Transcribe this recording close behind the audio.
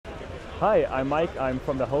Hi, I'm Mike. I'm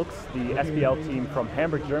from the Hoax, the SBL team from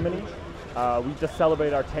Hamburg, Germany. We just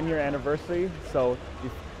celebrated our 10-year anniversary, so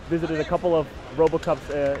we've visited a couple of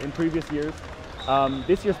RoboCups in previous years.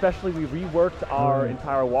 This year especially, we reworked our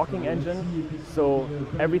entire walking engine, so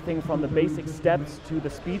everything from the basic steps to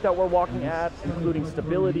the speed that we're walking at, including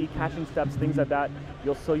stability, catching steps, things like that.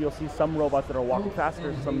 You'll see some robots that are walking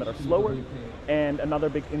faster, some that are slower. And another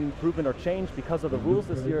big improvement or change because of the rules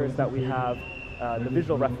this year is that we have the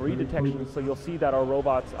visual referee detection, so you'll see that our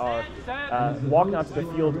robots are walking onto the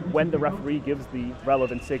field when the referee gives the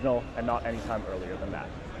relevant signal and not any time earlier than that.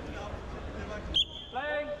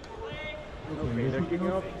 Okay, they're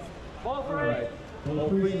kicking off. Ball right. Ball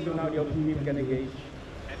three, so now the other team can engage.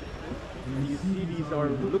 You see these are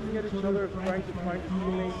looking at each other, trying to find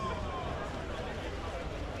teammates.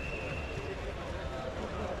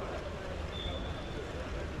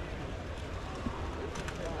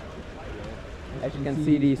 As you can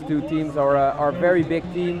see, these two teams are very big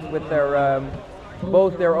teams with their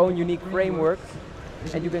both their own unique frameworks.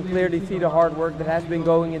 And you can clearly see the hard work that has been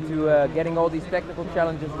going into getting all these technical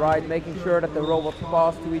challenges right, making sure that the robots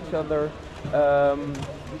pass to each other.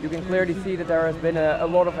 You can clearly see that there has been a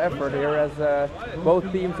lot of effort here as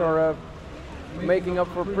both teams are making up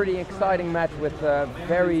for a pretty exciting match with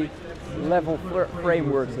very level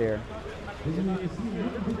frameworks here.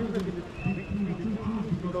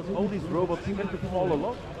 Because all these robots tend to fall a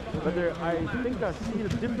lot, but I think I see a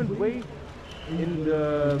different way in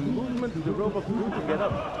the movement the robots do to get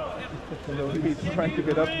up. So he's trying to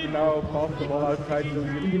get up now, pass the ball outside, so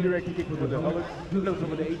he's an indirect kick for the Hulk, no,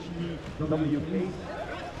 for the HTWK.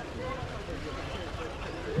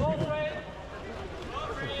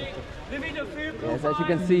 Yes, as you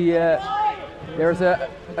can see, there's a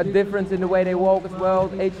difference in the way they walk as well.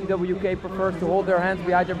 HTWK prefers to hold their hands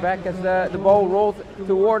behind their back as the ball rolls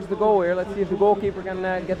towards the goal here. Let's see if the goalkeeper can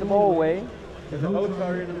get the ball away. The Hulks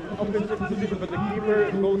are in an offensive position, but the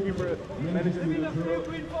goalkeeper manages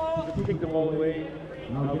to kick the ball away.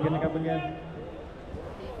 Now getting up again.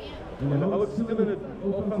 And the Hulks still in an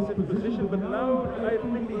offensive position, but now I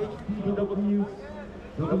think the HTWK,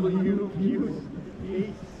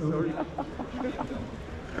 sorry.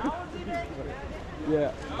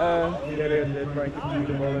 Yeah. They're trying to keep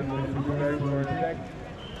the ball and preparing for an attack.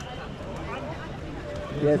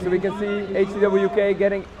 Yeah, so we can see HTWK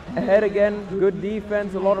getting ahead again. Good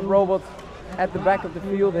defense, a lot of robots at the back of the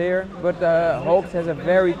field here, but Hawks has a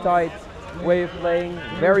very tight way of playing,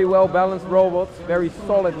 very well balanced robots, very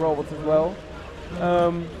solid robots as well,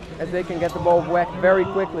 as they can get the ball whacked very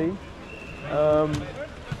quickly.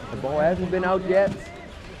 The ball hasn't been out yet.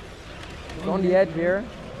 It's on the edge here.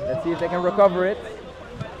 Let's see if they can recover it.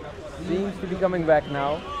 Seems to be coming back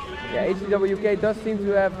now. Yeah, HTWK does seem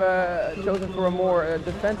to have chosen for a more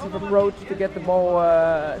defensive approach to get the ball,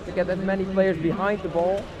 to get as many players behind the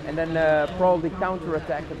ball, and then probably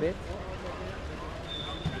counter-attack a bit.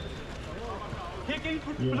 Kicking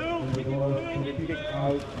for blue, kicking for blue, kick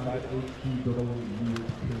out by HTWK.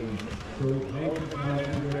 So now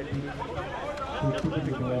directly to put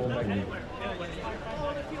the ball back in.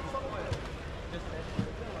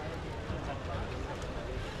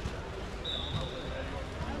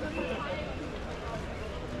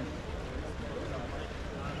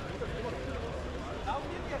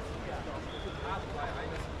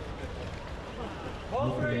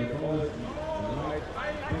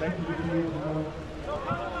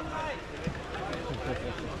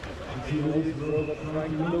 See all these robots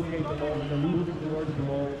trying to locate the ball and moving towards the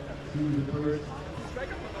ball to the first.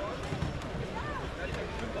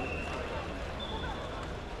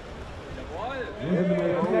 And the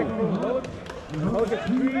attack from Hulk. Hulk has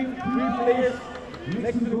three players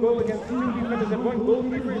next to the goal against two defenders and one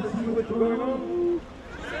goalkeeper. You see what's going on.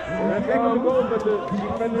 They're attacking the goal, but the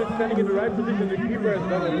defender is standing in the right position. The keeper has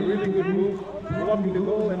done a really good move, blocking the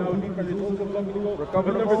goal, and our defender is also blocking the goal.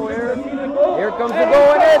 Recover the ball here. Here comes the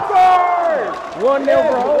goal, and it's scored! 1-0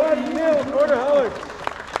 for Hulk. 1-0 for the Hulk.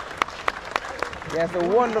 Yes, a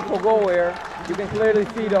wonderful goal here. You can clearly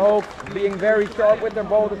see the Hulk being very sharp with their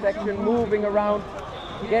ball detection, moving around,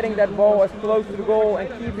 getting that ball as close to the goal and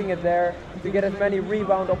keeping it there to get as many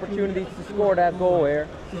rebound opportunities to score that goal here.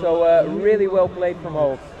 So really well played from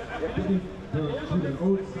Hulk. They're on the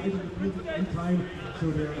outside of the field at any time,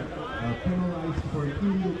 so they're penalized for an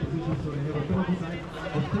illegal position, so they have a penalty time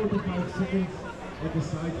of 45 seconds at the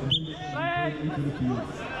side, and then they can be played into the field.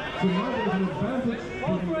 So now there's an advantage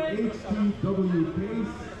for the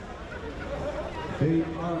HTWKs. They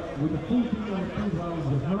are with a full team on the field, while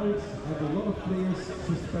the Heralds have a lot of players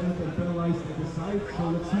suspended and penalized at the side, so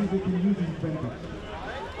let's see if they can use this advantage.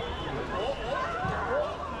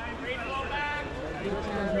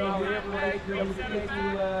 Now here for HTWK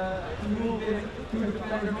to move in to the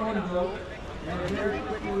defender front row. And they're very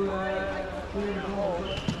quick to clear the ball.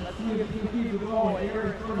 Let's see if he can keep the ball here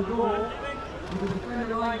in front of the goal. With the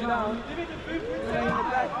defender lying down. Playing the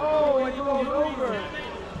back. Oh, and he goes over.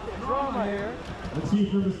 Drama here. Let's see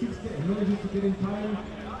if number 6 manages to get in time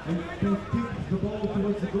and can kick the ball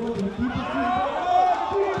towards the goal. And the keeper sees the ball.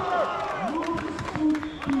 Moves to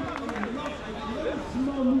keeper and not a little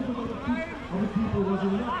small movement of the keeper was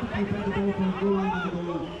enough to prevent the ball from going into the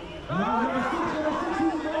goal. Now number 6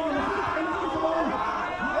 is the ball.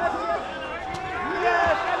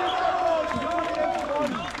 Yes, that is the ball.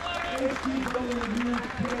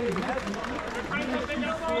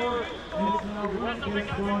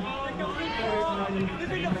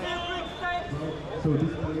 So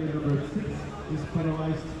this player number 6 is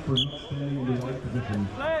penalized for not standing in the right position.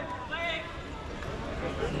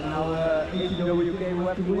 Now HTWK will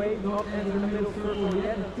have to wait, not enter the middle circle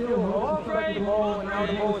yet, still hold touch the ball, and now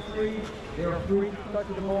the ball is free. They are free to touch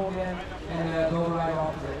the ball again and go right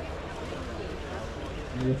after it.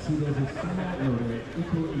 Let's see, there's a they're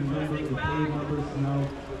equal in number, the player numbers now.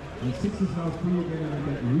 And 6 is now free again and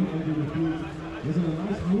they can re-enter the field. There's a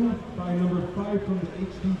nice move by number 5 from the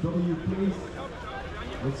HTWK.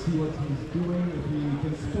 Let's see what he's doing, if he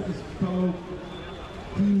can spot his fellow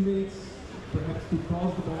teammates, perhaps to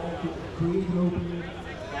pass the ball, to create an opening.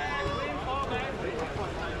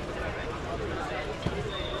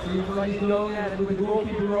 Seems like he's going at it with the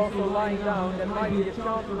goalkeeper also lying down. That might be a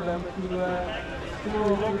chance for them to score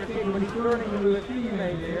a longer kick when he's turning into a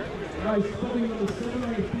teammate here. Now he's spotting number 7 on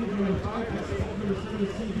the field, number 5 has spotted number 7 to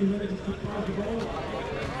see if he manages to pass the ball.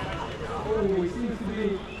 Oh, he seems to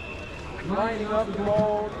be lining up the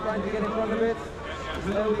ball, trying to get in front of it. He's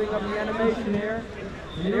loading up the animation here.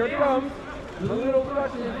 And here it comes. A little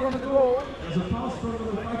touch in front of the goal. There's a pass from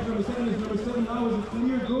number 5 to number 7. Is number 7 now is a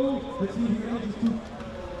clear goal. Let's see if he manages to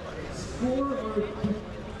score or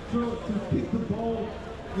to pick the ball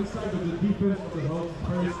inside of the defense of the Hulk.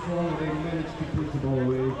 Very strong, and they managed to push the ball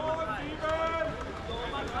away.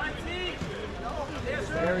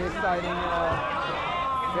 Very exciting.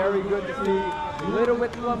 Very good to see. A little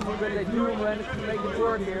bit clumsy, but they do manage to make it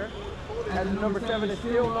work here. As number 7 is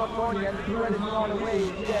still not gone yet. The threat is not away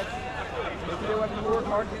yet. They still have to work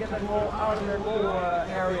hard to get that ball out of their goal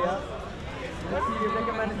area. Let's see if they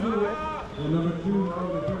can manage to do it. And number 2 now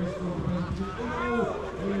with a very strong defense. Oh!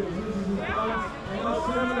 He loses his balance. And now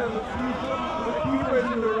 7 and the keeper is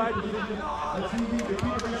in the right position. Let's see if the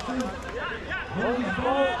keeper can still hold his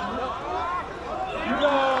ball.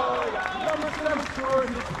 No! Number 7 scores.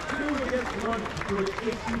 It's 2 against 1 for the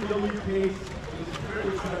HTWK. It's a very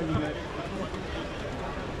exciting match.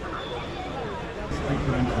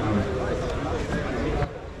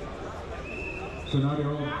 So now they're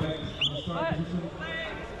all back in the start position.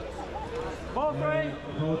 Ball frame.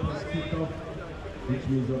 Ball has kicked off, which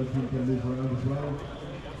means the other team can move around as well.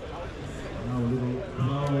 Now a little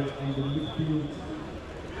prowl in the midfield.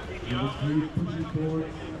 Number 3 pushing forward.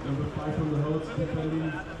 Number 5 from the Hulks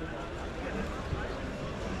defending.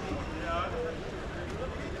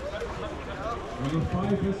 Number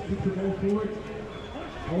 5 has kicked the ball forward.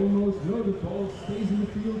 Almost, no, the ball stays in the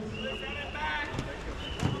field.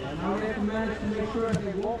 And now they have to manage to make sure that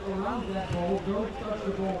they walk around that ball, don't touch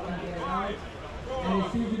the ball and get it out. And they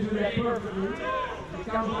seem to do that perfectly. They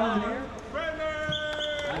come down here.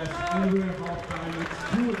 Yes, and we're half time. It's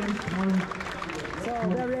 2 against 1. So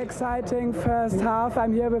very exciting first half.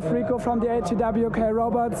 I'm here with Rico from the HTWK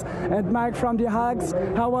Robots and Maik from the Hulks.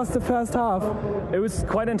 How was the first half? It was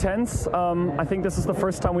quite intense. I think this is the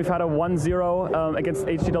first time we've had a 1-0 against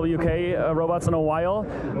HTWK Robots in a while.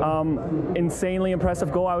 Insanely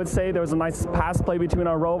impressive goal, I would say. There was a nice pass play between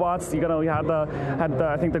our robots. We had the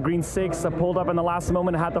I think the green 6 pulled up in the last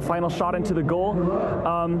moment and had the final shot into the goal.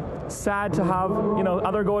 Sad to have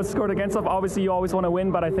other goals scored against us. Obviously, you always want to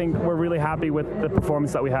win, but I think we're really happy with the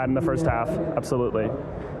performance that we had in the first half. Absolutely.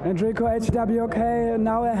 And Rico, HTWK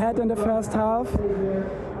now ahead in the first half.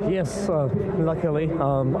 Yes, luckily.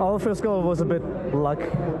 Our first goal was a bit luck,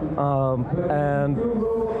 and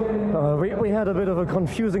we had a bit of a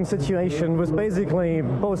confusing situation with basically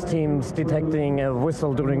both teams detecting a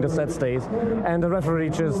whistle during the set state, and the referee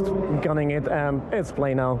just gunning it, and it's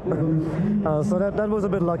play now. So that was a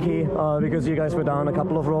bit lucky, because you guys were down a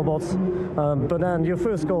couple of robots, but then your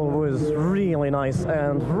first goal was really nice,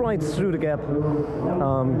 and right through the gap.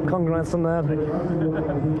 Congrats on that.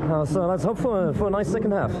 So let's hope for a nice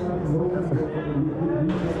second half.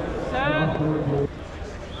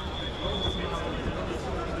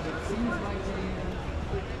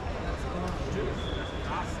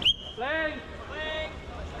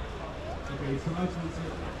 slides and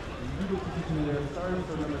set a legal position there. Started,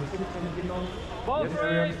 so number 6 on the kick-on. Yes,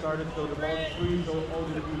 area started, so the ball is free, so all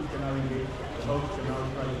the teams can now engage. The hosts can now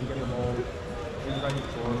try to get the ball in ready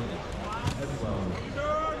for as well.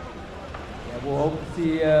 Yeah, we'll hope to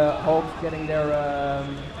see Hawks getting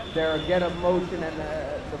their get-up motion and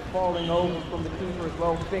the falling over from the keeper as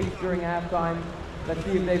well fixed during halftime. Let's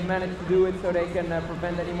see if they've managed to do it so they can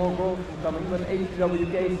prevent any more goals from coming. But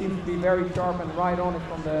HTWK seems to be very sharp and right on it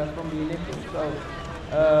from the initial. So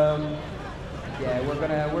yeah, we're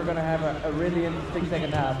gonna have a really interesting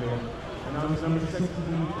second half here. And now it's number 6 is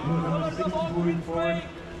moving forward.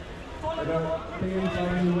 Players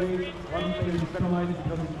are in the way. One player is penalized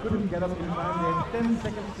because he couldn't get up in time. They have 10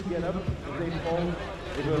 seconds to get up. If they fall,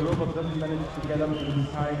 if a robot doesn't manage to get up in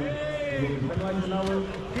time, they will be penalized. Now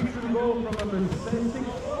kicks to the goal from number 6.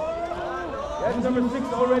 That's number 6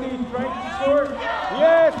 already trying to score.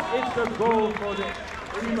 Yes, it's a goal for the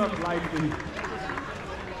team of Lightning.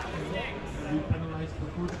 Be penalized for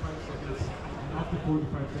 45 seconds, and after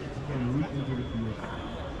 45 seconds you can root into the field.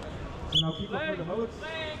 So now kick off for the Hosts.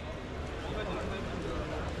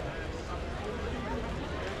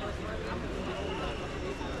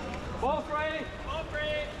 Ball free!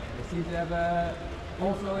 They seem to have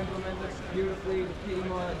also implemented beautifully the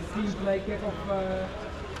team play kickoff,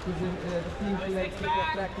 the team play kickoff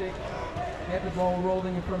tactic. Get the ball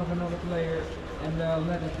rolling in front of another player and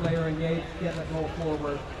let the player engage, get that ball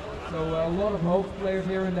forward. So a lot of Hawks players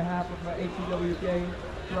here in the half of HTWK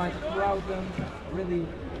trying to crowd them, really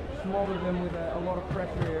smother them with a lot of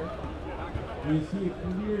pressure here. You see a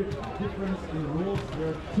clear difference in roles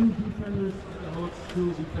where 2 defenders in the Hawks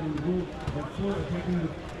still defending the goal and 4 attacking the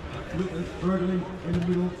flippers, struggling in the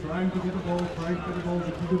middle, trying to get the ball, to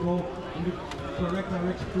keep the ball in the correct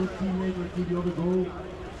direction to a teammate or to the other goal.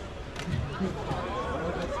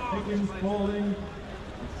 That's kicking, falling.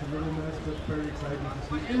 It's a little mess, but very exciting to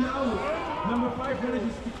see. And now, number 5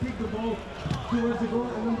 manages to kick the ball towards the goal,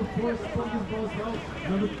 and number 4 spotted his ball as well.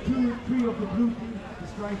 Number 2 and 3 of the blue team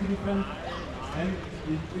is trying to defend. And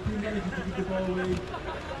if he manages to keep the ball away,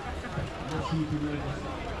 let's see if he manages.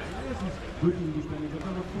 Yes, he's good in defending, but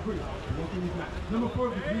number 4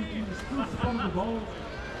 of the blue team is still spotting the ball.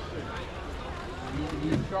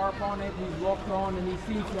 He's sharp on it, he's locked on, and he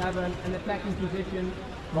seems to have an attacking position.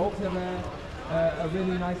 Hawks have a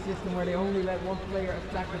really nice system where they only let one player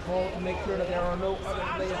attack the ball to make sure that there are no other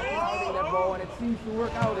players crowding that ball, and it seems to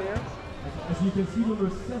work out here. As you can see, number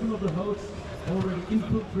 7 of the Hawks already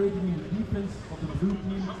infiltrating in the defense of the blue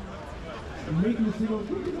team and making the signal,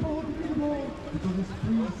 give me the ball, because it's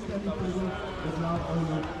free standing for the goal. But now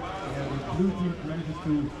only the blue team manages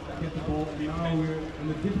to get the ball, and now we're in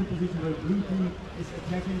a different position where the blue team is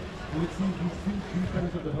attacking, and it seems these 2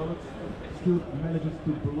 defenders of the Hawks still manages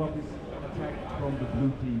to block this attack from the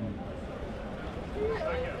blue team.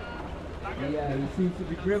 Yeah, he seems to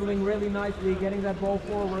be dribbling really nicely, getting that ball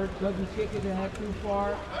forward, doesn't kick it ahead too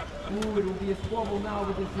far. Ooh, it will be a squabble now,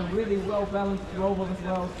 but it's a really well-balanced robot as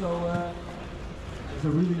well, so... It's a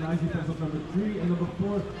really nice defense of number 3, and number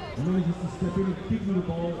 4 manages to step in and kicking the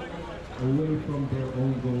ball away from their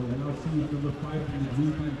own goal. And now see if number 5 in the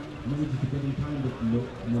blue team manages to get in time, but no,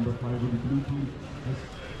 number 5 in the blue team has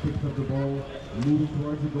picked up the ball, moving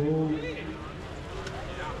towards the goal.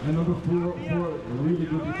 And number 4, a really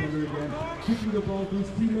good defender again, kicking the ball to his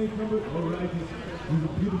teammate. Alright, he's a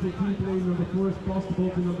beautiful team play. Number 4 has passed the ball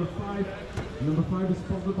to number 5. Number 5 has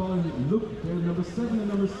passed the ball, and look, there number 7 and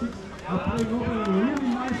number 6 are playing open, and a really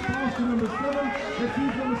nice pass to number 7. Let's see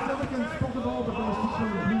if number 7 can spot the ball, but number 6 from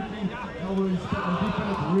the blue team already spot on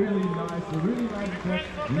defense. Really nice, a really nice attack,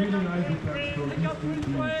 really nice defense from these 2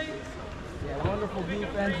 teams. Yeah, wonderful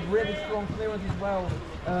defense, really strong clearance as well.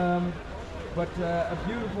 But a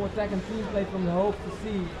beautiful attack and team play from the Hawks to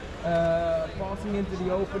see, passing into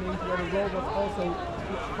the openings where the robots also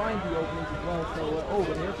find the openings as well. So, oh,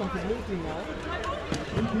 but here comes the blue team now.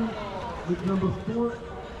 Blue team with number 4,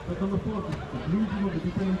 but number 4, the blue team of the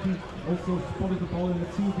defending team also spotted the ball, and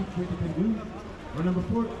let's see which way they can do. Or number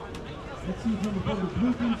 4, let's see if number 4, the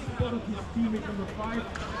blue team spotted his teammate number 5.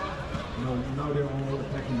 No, now they're all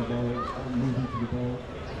attacking the ball, all moving to the ball,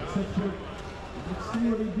 etc. Let's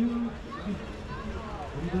see what they do.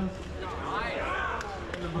 What he does.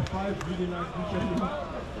 Number 5, really nice defending.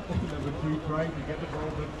 Number 3 trying to get the ball,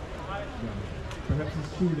 but yeah, perhaps his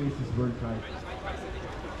shoelaces weren't tight.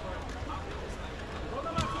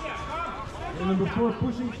 And number 4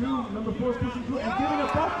 pushing through, and giving a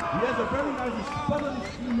pass. He has a very nice spot on his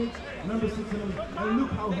teammates. Number 6 and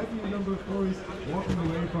look how happy number 4 is walking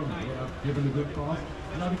away from him. Yeah, giving a good pass.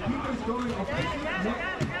 Now the keeper is going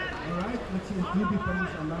offensive. Alright, let's see, the two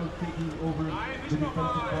defenders are now taking over the defensive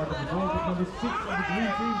part of the ball. But number 6 of the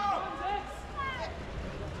green team.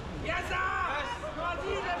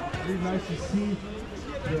 Very nice to see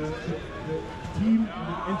the team and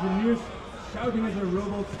the engineers shouting at their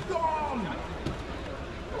robots, "Gone!"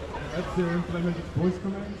 That's their implemented voice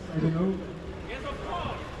commands, I don't know.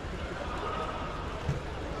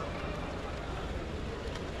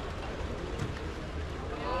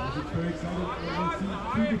 It's very excited. We'll see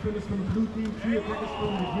 2 defenders from the blue team, 3 attackers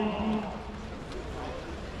from the green team.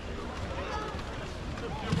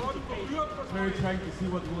 Very exciting to see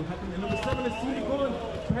what will happen. And number 7 is Silicon.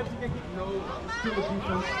 Perhaps he can no, still a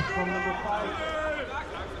defense from number 5.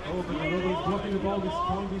 Oh, but the robot is blocking the ball with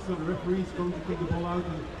strongly, so the referee is going to take the ball out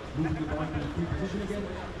and moving the ball into the free position again.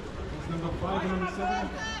 It's number 5 and number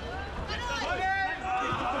 7.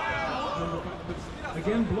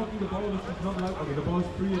 Again, blocking the ball, which is not allowed. Okay, the ball is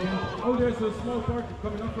free again. Oh, there's a small part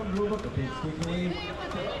coming up from the robot. Okay, it's taken away.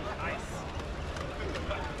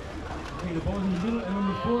 Okay, the ball is in the middle, and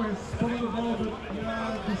number 4 has spotted the ball, but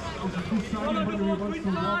yeah, this is deciding whether he wants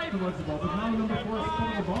to walk towards the ball. But now number 4 has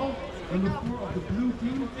spotted the ball. Number 4 of the blue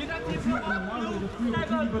team. Let's see, and now there's a free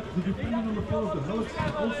opportunity, but the defender number 4 of the Hulks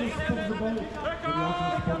also spotted the ball. But he also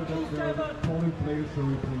spotted that there are falling players, so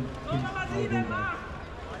he thinks I'll go back.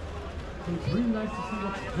 So it's really nice to see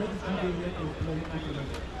what strategy they let in play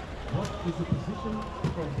implement. What is the position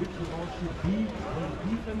from which the ball should be when the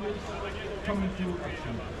defenders come into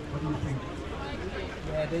action? What do you think?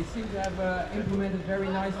 Yeah, they seem to have implemented very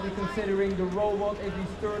nicely, considering the robot, if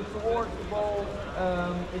he's turned towards the ball,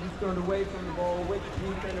 if he's turned away from the ball, which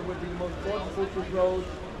defender would be the most logical to approach,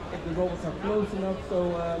 if the robots are close enough.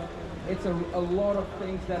 So it's a lot of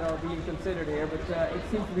things that are being considered here, but it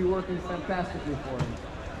seems to be working fantastically for him.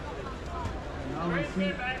 Now we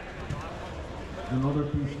see another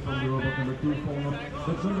piece from the robot, number 2 falling up.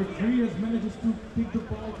 But number 3 has managed to kick the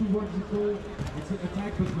ball towards the goal. It's an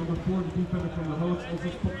attack, but number 4, the defender from the Hulks, also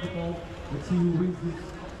stopped the ball. Let's see who wins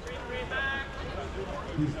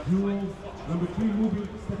this duel. Number 3 moving,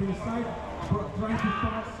 stepping aside, trying to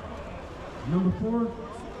pass. Number 4,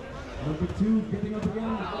 number 2 getting up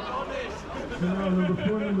again. So now number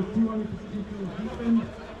 4 and number 2 only position to defend.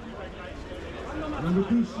 Number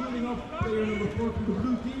 2 shielding off player number 4 from the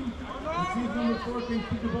blue team. Let's see if number 4 can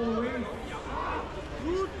kick the ball away.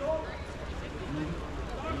 You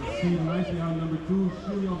see nicely how number 2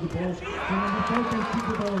 shielding off the ball. So number 4 can kick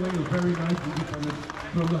the ball away. Very nicely defended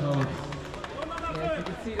from the Hulks. Yes, you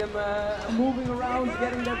can see them moving around,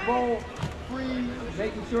 getting that ball free,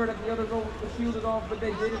 making sure that the other robots were shielded off, but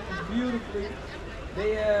they did it beautifully.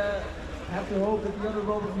 They have to hope that the other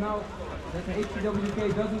robots now, that the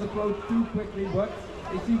HTWK doesn't approach too quickly, but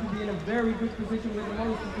they seem to be in a very good position with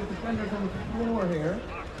most of the defenders on the floor here.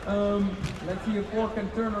 Let's see if 4 can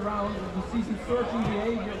turn around. You see some searching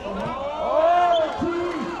behavior from him. Oh,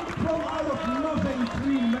 3 from out of nothing.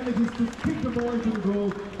 3 manages to kick the ball into the goal,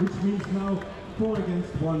 which means now 4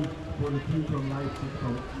 against 1 for the team from Leipzig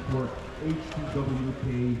for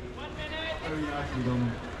HTWK. Very nicely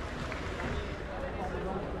done.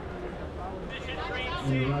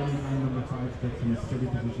 And the riding line number 5 gets in a steady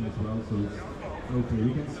position as well, so it's okay.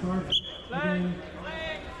 We can start again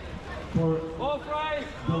for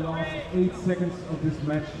the last 8 seconds of this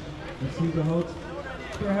match. We see the Hulks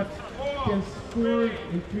perhaps can score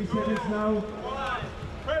in 3 seconds now.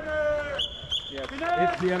 Yes,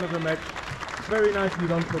 it's the end of the match. Very nicely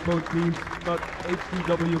done for both teams, but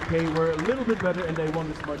HTWK were a little bit better and they won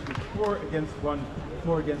this match with 4 against 1,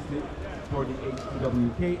 4 against for the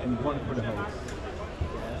HTWK and 1 for the Hulks.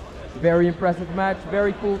 Very impressive match,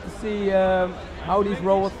 very cool to see how these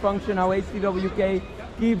robots function, how HTWK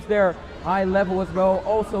keeps their high level as well.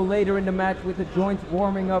 Also later in the match with the joints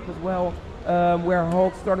warming up as well, where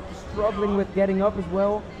Hulk started struggling with getting up as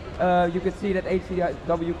well. You could see that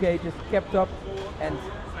HTWK just kept up and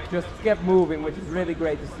just kept moving, which is really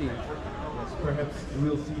great to see. Yes, perhaps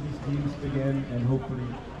we'll see these teams again and hopefully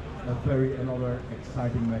another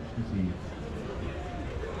exciting match to see.